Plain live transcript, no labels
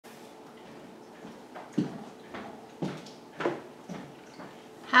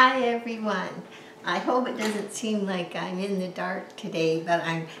Hi everyone. I hope it doesn't seem like I'm in the dark today, but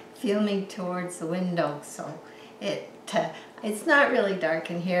I'm filming towards the window, so it's not really dark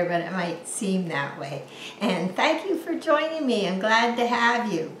in here, but it might seem that way. And thank you for joining me. I'm glad to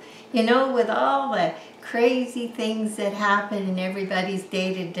have you. You know, with all the crazy things that happen in everybody's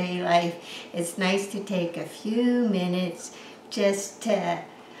day-to-day life, it's nice to take a few minutes just to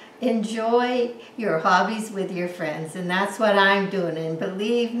enjoy your hobbies with your friends, and that's what I'm doing. And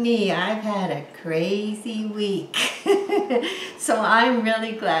believe me, I've had a crazy week. So I'm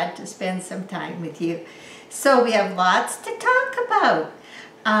really glad to spend some time with you. So we have lots to talk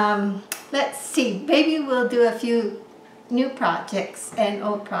about. Let's see, maybe we'll do a few new projects and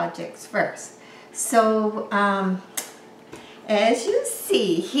old projects first. So as you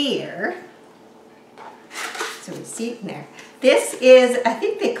see here, so we see it in there. This is, I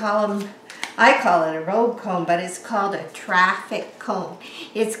think they call them, I call it a road cone, but it's called a traffic cone.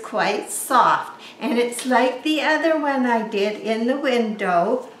 It's quite soft, and it's like the other one I did in the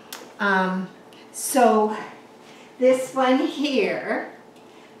window. So this one here,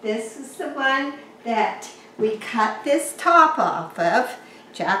 this is the one that we cut this top off of.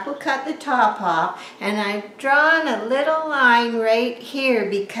 Jack will cut the top off, and I've drawn a little line right here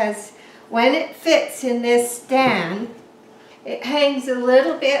because when it fits in this stand, it hangs a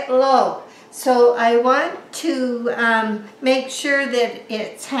little bit low. So I want to make sure that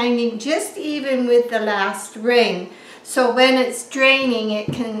it's hanging just even with the last ring. So when it's draining,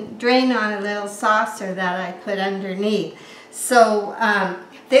 it can drain on a little saucer that I put underneath. So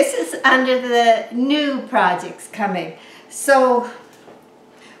this is under the new projects coming. So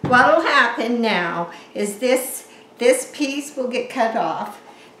what will happen now is this piece will get cut off.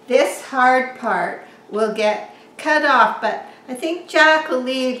 This hard part will get cut off, but I think Jack will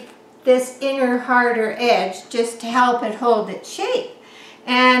leave this inner harder edge just to help it hold its shape.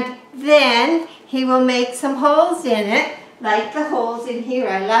 And then he will make some holes in it, like the holes in here.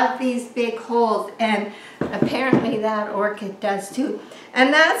 I love these big holes, and apparently that orchid does too.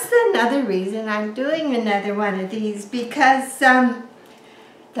 And that's another reason I'm doing another one of these, because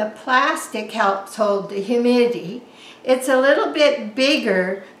the plastic helps hold the humidity. It's a little bit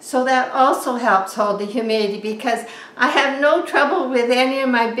bigger, so that also helps hold the humidity, because I have no trouble with any of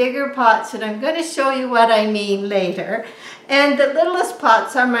my bigger pots, and I'm going to show you what I mean later. And the littlest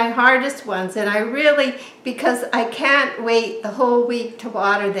pots are my hardest ones, and I really, because I can't wait the whole week to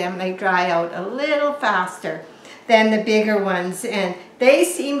water them, they dry out a little faster than the bigger ones, and they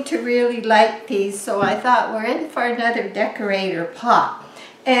seem to really like these, so I thought we're in for another decorator pot.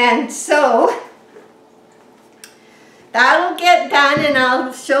 And so that'll get done, and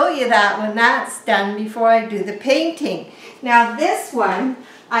I'll show you that when that's done before I do the painting. Now this one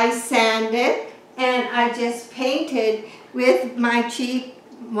I sanded, and I just painted with my cheap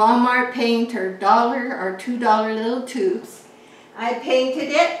Walmart paint, or $1 or $2 little tubes. I painted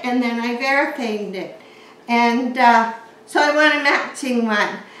it, and then I Varapainted it. And so I want a matching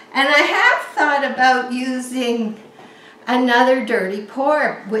one. And I have thought about using another dirty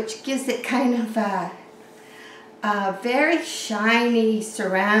pour, which gives it kind of a very shiny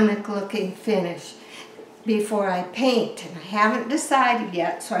ceramic looking finish before I paint, and I haven't decided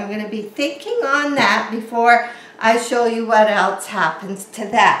yet, so I'm going to be thinking on that before I show you what else happens to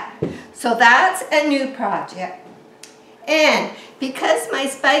that. So that's a new project. And because my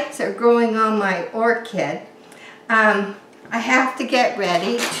spikes are growing on my orchid, I have to get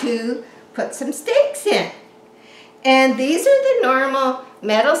ready to put some stakes in. And these are the normal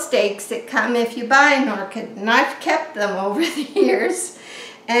metal stakes that come if you buy an orchid, and I've kept them over the years.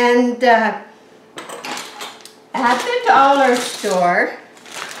 And at the dollar store,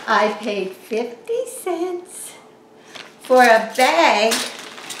 I paid 50 cents for a bag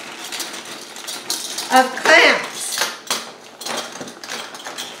of clamps.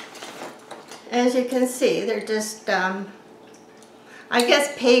 As you can see, they're just, I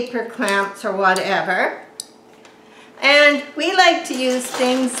guess, paper clamps or whatever. And we like to use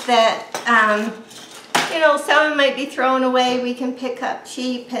things that, you know, some might be thrown away, we can pick up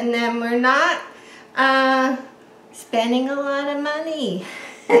cheap, and then we're not spending a lot of money,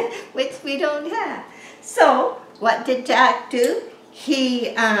 which we don't have. So what did Jack do?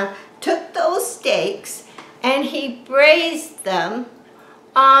 He took those stakes and he brazed them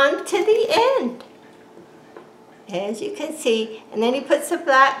onto the end, as you can see, and then he put some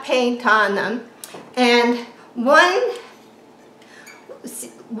black paint on them, and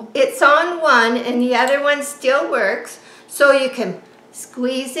it's on one and the other one still works, so you can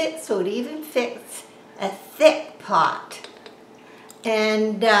squeeze it so it even fits a thick pot.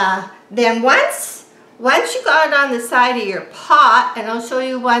 And then once once you got it on the side of your pot, and I'll show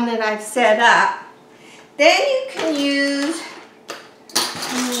you one that I've set up, then you can use,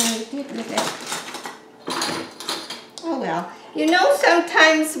 oh well, you know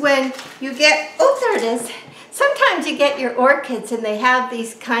sometimes when you get, oh there it is, sometimes you get your orchids and they have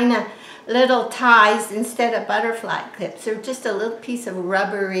these kind of little ties instead of butterfly clips. They're just a little piece of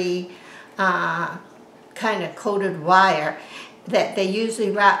rubbery kind of coated wire that they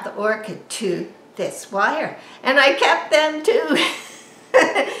usually wrap the orchid to this wire. And I kept them too.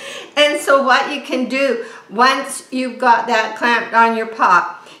 And so what you can do, once you've got that clamped on your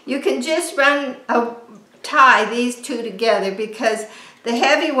pot, you can just tie these two together, because the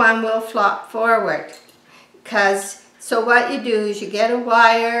heavy one will flop forward. So what you do is you get a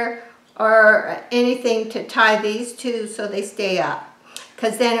wire or anything to tie these two so they stay up,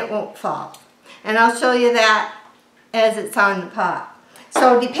 because then it won't fall. And I'll show you that as it's on the pot.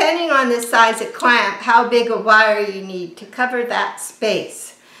 So depending on the size of clamp, how big a wire you need to cover that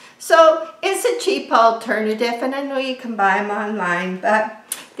space. So it's a cheap alternative, and I know you can buy them online, but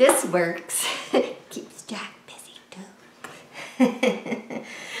this works. Keeps Jack busy too.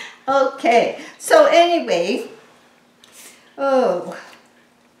 Okay, so anyway, oh,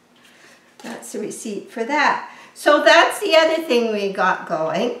 that's the receipt for that. So that's the other thing we got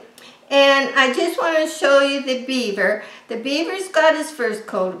going. And I just want to show you the beaver. The beaver's got his first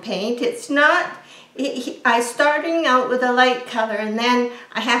coat of paint. It's not, I'm starting out with a light color, and then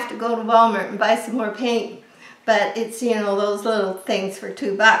I have to go to Walmart and buy some more paint. But it's, you know, those little things for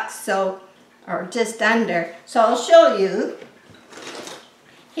 $2, so, or just under. So I'll show you.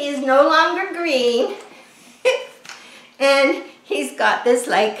 He is no longer green, and he's got this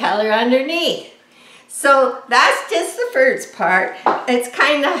light color underneath. So that's just the first part. It's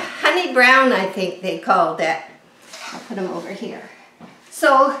kind of honey brown, I think they called it. I'll put him over here.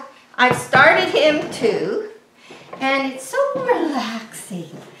 So I've started him too, and it's so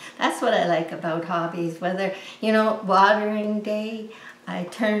relaxing. That's what I like about hobbies. Whether, you know, watering day, I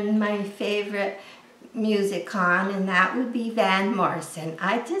turn my favorite music on, and that would be Van Morrison.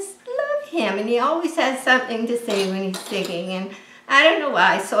 I just love him, and he always has something to say when he's singing, and I don't know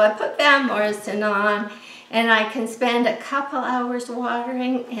why. So I put Van Morrison on, and I can spend a couple hours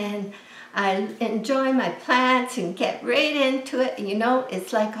watering, and I enjoy my plants and get right into it. You know,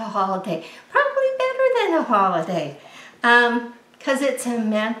 it's like a holiday, probably better than a holiday, because it's a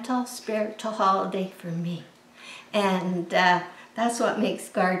mental, spiritual holiday for me. And that's what makes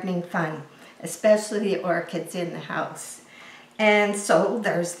gardening fun, especially the orchids in the house. And so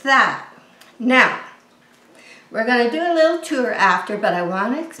there's that. Now, we're going to do a little tour after, but I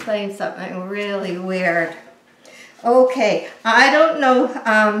want to explain something really weird. Okay, I don't know,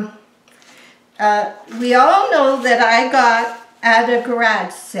 we all know that I got at a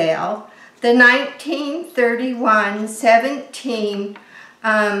garage sale the 1931-17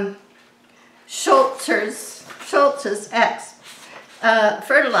 Schultz's X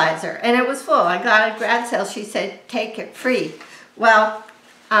fertilizer, and it was full. I got a garage sale. She said, take it free. Well,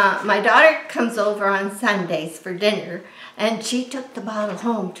 my daughter comes over on Sundays for dinner, and she took the bottle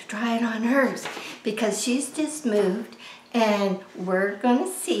home to try it on hers, because she's just moved, and we're going to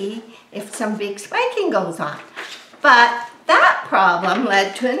see if some big spiking goes on. But that problem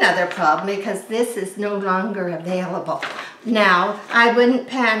led to another problem, because this is no longer available. Now, I wouldn't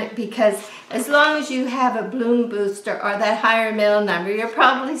panic, because as long as you have a bloom booster or that higher middle number, you're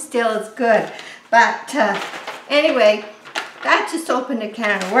probably still as good. But anyway, that just opened a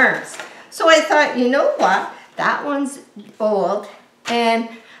can of worms. So I thought, you know what? That one's old, and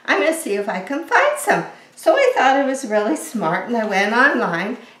I'm going to see if I can find some. So I thought it was really smart, and I went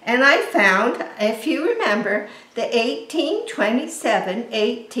online, and I found, if you remember, the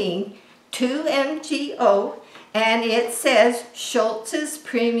 1827-18 2-MgO, and it says Schultz's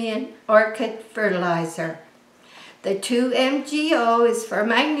Premium Orchid Fertilizer. The 2-MgO is for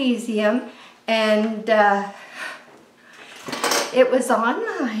magnesium, and it was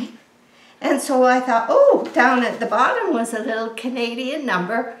online. And so I thought, oh, down at the bottom was a little Canadian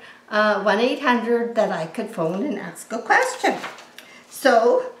number, 1-800, that I could phone and ask a question.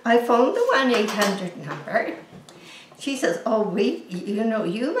 So I phoned the 1-800 number. She says, oh, you know,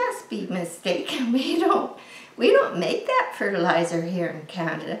 you must be mistaken. We don't make that fertilizer here in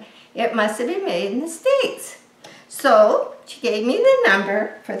Canada. It must have been made in the States. So she gave me the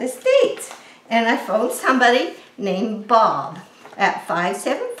number for the States, and I phoned somebody named Bob at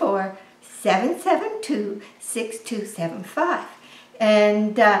 574-772-6275.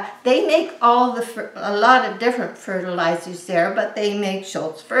 And they make a lot of different fertilizers there, but they make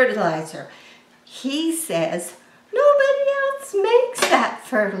Schultz fertilizer. He says, nobody else makes that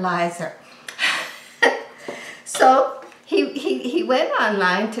fertilizer. So he went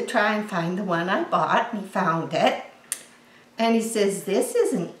online to try and find the one I bought, and he found it. And he says, this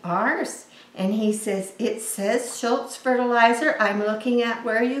isn't ours. And he says, it says Schultz Fertilizer. I'm looking at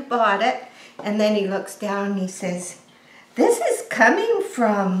where you bought it. And then he looks down and he says, this is coming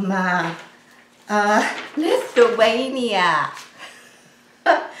from Lithuania.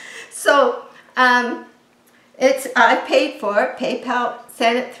 So I paid for it. PayPal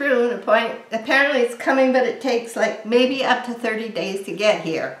sent it through, and apparently it's coming, but it takes like maybe up to 30 days to get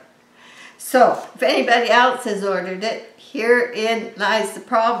here. So if anybody else has ordered it, herein lies the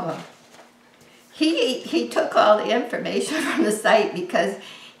problem. He took all the information from the site because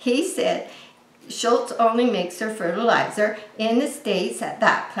he said Schultz only makes their fertilizer in the States at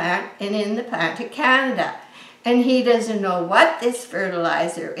that plant and in the plant in Canada. And he doesn't know what this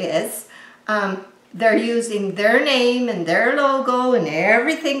fertilizer is. They're using their name and their logo and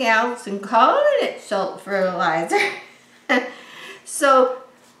everything else and calling it Schultz Fertilizer. So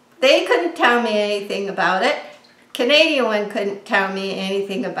they couldn't tell me anything about it. Canadian one couldn't tell me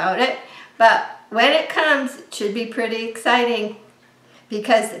anything about it. But when it comes, it should be pretty exciting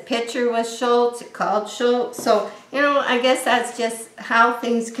because the picture was Schultz, it called Schultz. So, you know, I guess that's just how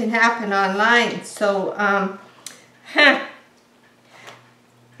things can happen online. So,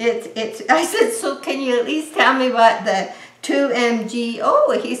 I said, so can you at least tell me what the 2mg,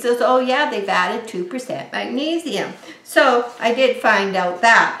 oh, he says, oh yeah, they've added 2% magnesium. So I did find out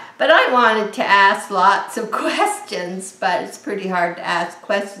that. But I wanted to ask lots of questions, but it's pretty hard to ask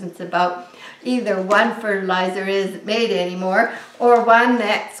questions about either one fertilizer isn't made anymore or one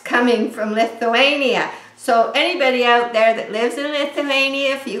that's coming from Lithuania. So anybody out there that lives in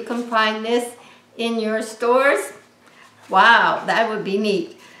Lithuania, if you can find this in your stores, wow, that would be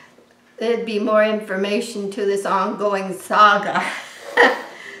neat. There'd be more information to this ongoing saga.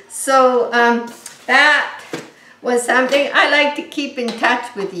 So that was something. I like to keep in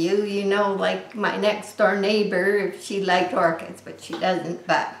touch with you, you know, like my next door neighbor, if she liked orchids, but she doesn't.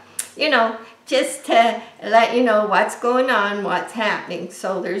 But, you know, just to let you know what's going on, what's happening,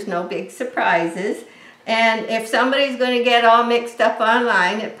 so there's no big surprises. And if somebody's going to get all mixed up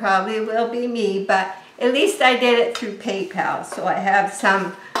online, it probably will be me, but at least I did it through PayPal, so I have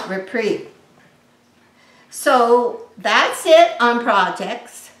some reprieve. So that's it on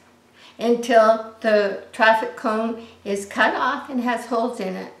projects until the traffic cone is cut off and has holes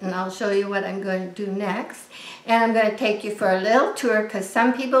in it. And I'll show you what I'm going to do next. And I'm going to take you for a little tour because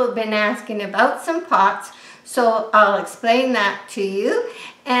some people have been asking about some pots. So I'll explain that to you.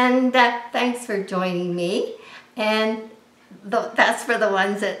 And thanks for joining me. And that's for the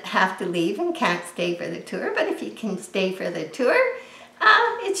ones that have to leave and can't stay for the tour. But if you can stay for the tour,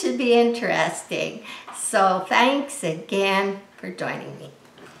 it should be interesting. So thanks again for joining me.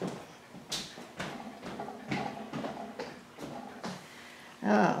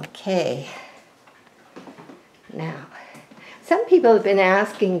 Okay. Now, some people have been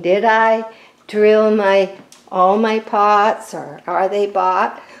asking, did I drill all my pots, or are they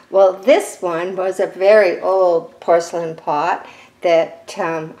bought? Well, this one was a very old porcelain pot that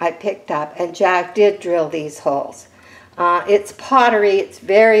I picked up, and Jack did drill these holes. It's pottery, it's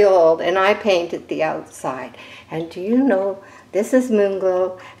very old, and I painted the outside. And do you know, this is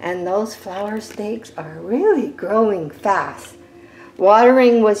moonglow, and those flower stakes are really growing fast.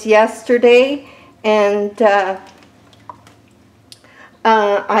 Watering was yesterday, and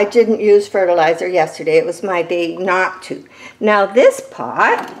I didn't use fertilizer yesterday. It was my day not to. Now this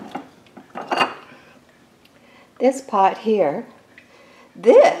pot here,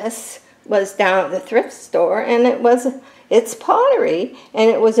 this was down at the thrift store, and it's pottery, and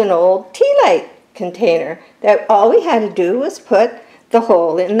it was an old tea light container that all we had to do was put the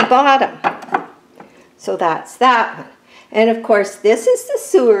hole in the bottom. So that's that one. And of course, this is the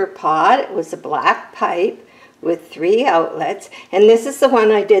sewer pot. It was a black pipe with 3 outlets. And this is the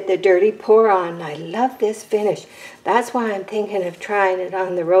one I did the dirty pour on. I love this finish. That's why I'm thinking of trying it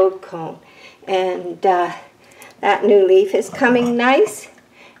on the road cone. And that new leaf is coming nice.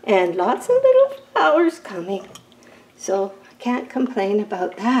 And lots of little flowers coming. So I can't complain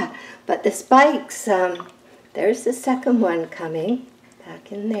about that. But the spikes, there's the second one coming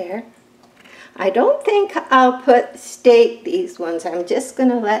back in there. I don't think I'll stake these ones. I'm just going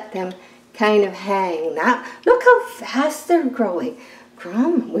to let them kind of hang. Now, look how fast they're growing.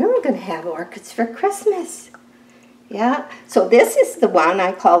 Crum, we were going to have orchids for Christmas. Yeah, so this is the one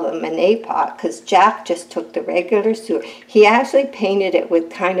I call the Manet pot because Jack just took the regular sewer. He actually painted it with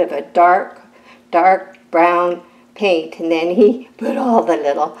kind of a dark brown paint, and then he put all the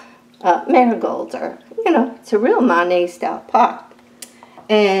little marigolds, or, you know, it's a real Manet style pot.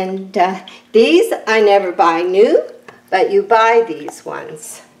 And these I never buy new, but you buy these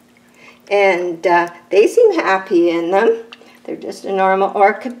ones. And they seem happy in them. They're just a normal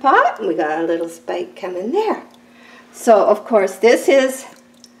orchid pot, and we got a little spike coming there. So, of course, this is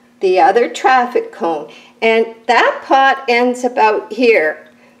the other traffic cone. And that pot ends about here.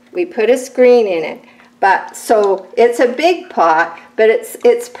 We put a screen in it. But so it's a big pot, but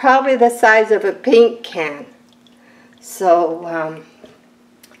it's probably the size of a paint can. So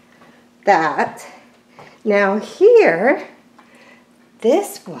that. Now here,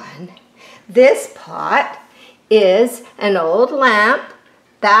 this pot is an old lamp.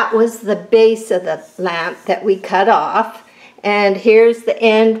 That was the base of the lamp that we cut off. And here's the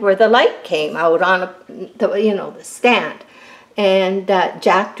end where the light came out on the stand. And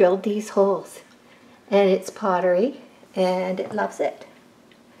Jack drilled these holes. And it's pottery, and it loves it.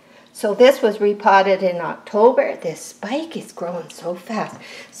 So this was repotted in October. This spike is growing so fast.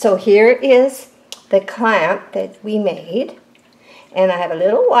 So here is the clamp that we made. And I have a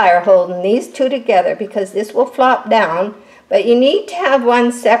little wire holding these two together because this will flop down. But you need to have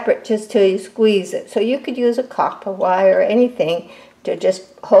one separate just till you squeeze it. So you could use a copper wire or anything to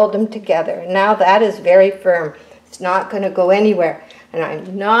just hold them together. And now that is very firm. It's not going to go anywhere. And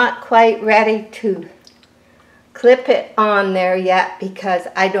I'm not quite ready to clip it on there yet because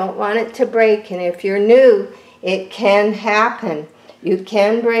I don't want it to break. And if you're new, it can happen. You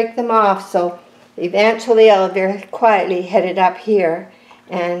can break them off. So eventually I'll very quietly head it up here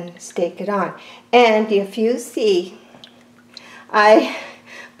and stake it on. And if you see, I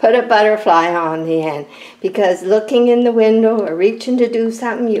put a butterfly on the end because looking in the window or reaching to do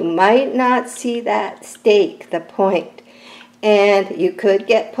something, you might not see that stake, the point. And you could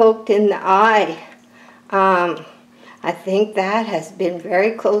get poked in the eye. I think that has been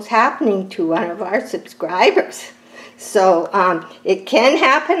very close happening to one of our subscribers. So it can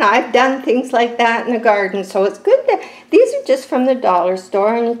happen. I've done things like that in the garden. So it's good that these are just from the dollar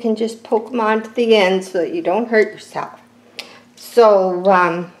store and you can just poke them onto the end so that you don't hurt yourself. So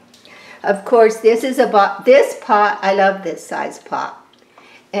of course this is about this pot. I love this size pot.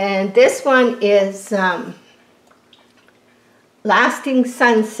 And this one is Lasting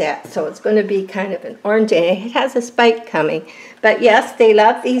Sunset, so it's going to be kind of an orange, and it has a spike coming. But yes, they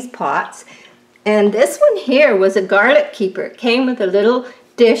love these pots. And this one here was a garlic keeper. It came with a little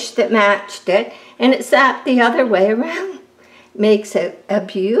dish that matched it, and it sat the other way around. Makes a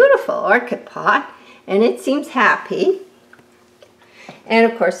beautiful orchid pot, and it seems happy.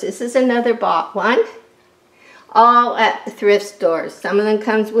 And of course, this is another bought one, all at the thrift stores. Some of them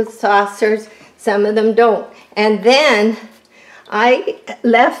comes with saucers, some of them don't. And then I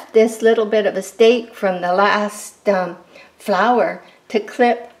left this little bit of a stake from the last flower to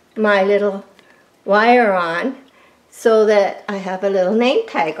clip my little wire on so that I have a little name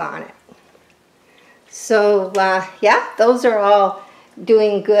tag on it. So yeah, those are all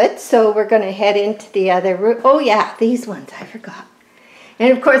doing good. So we're going to head into the other room. Oh yeah, these ones I forgot.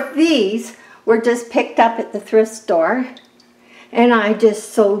 And of course these were just picked up at the thrift store. And I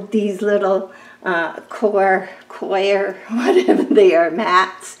just sewed these little coir, whatever they are,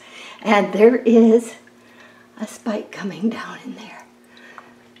 mats. And there is a spike coming down in there.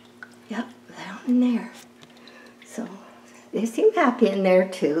 Yep, down in there. So they seem happy in there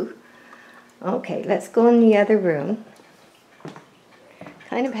too. Okay, let's go in the other room.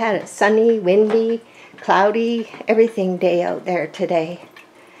 Kind of had a sunny, windy, cloudy, everything day out there today.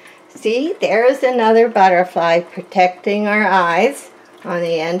 See, there's another butterfly protecting our eyes on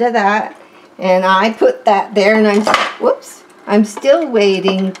the end of that. And I put that there, and I'm still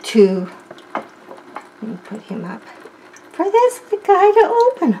waiting to, let me put him up, for this guy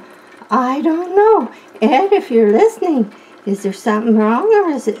to open. I don't know. Ed, if you're listening, is there something wrong or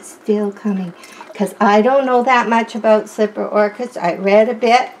is it still coming? Because I don't know that much about slipper orchids. I read a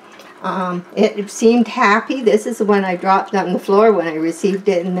bit. It seemed happy. This is the one I dropped on the floor when I received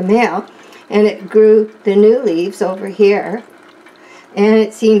it in the mail. And it grew the new leaves over here. And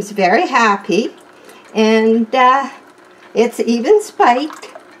it seems very happy. And it's even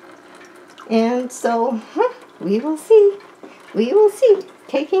spiked. And so, we will see. We will see.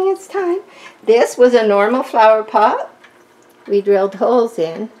 Taking its time. This was a normal flower pot. We drilled holes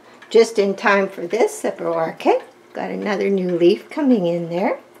in just in time for this slipper orchid. Got another new leaf coming in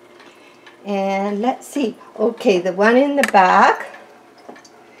there. And let's see. Okay, the one in the back.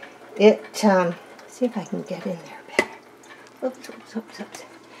 See if I can get in there better. Oops.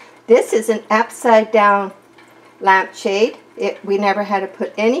 This is an upside down lampshade. We never had to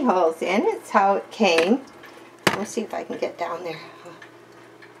put any holes in. It's how it came. Let's see if I can get down there.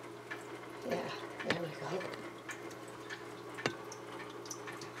 Yeah, there we go.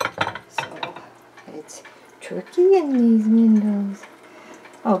 it's tricky in these windows.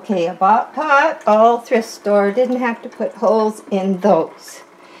 Okay, a bot pot, all thrift store. Didn't have to put holes in those.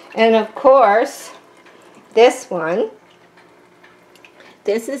 And of course, this one,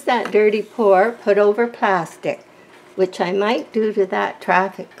 this is that dirty pour put over plastic, which I might do to that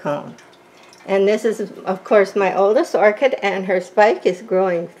traffic cone. And this is, of course, my oldest orchid, and her spike is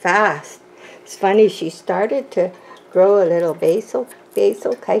growing fast. It's funny, she started to grow a little basil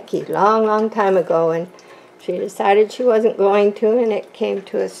keiki long time ago, and she decided she wasn't going to, and it came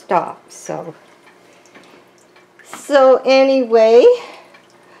to a stop. So anyway,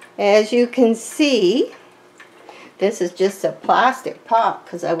 as you can see, this is just a plastic pot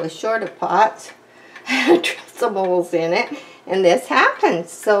because I was short of pots. Some holes in it, and this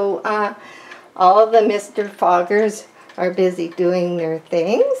happens. So all the Mr. Foggers are busy doing their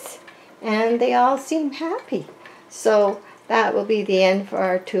things, and they all seem happy. So that will be the end for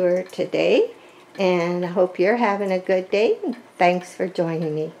our tour today, and I hope you're having a good day, and thanks for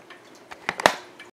joining me.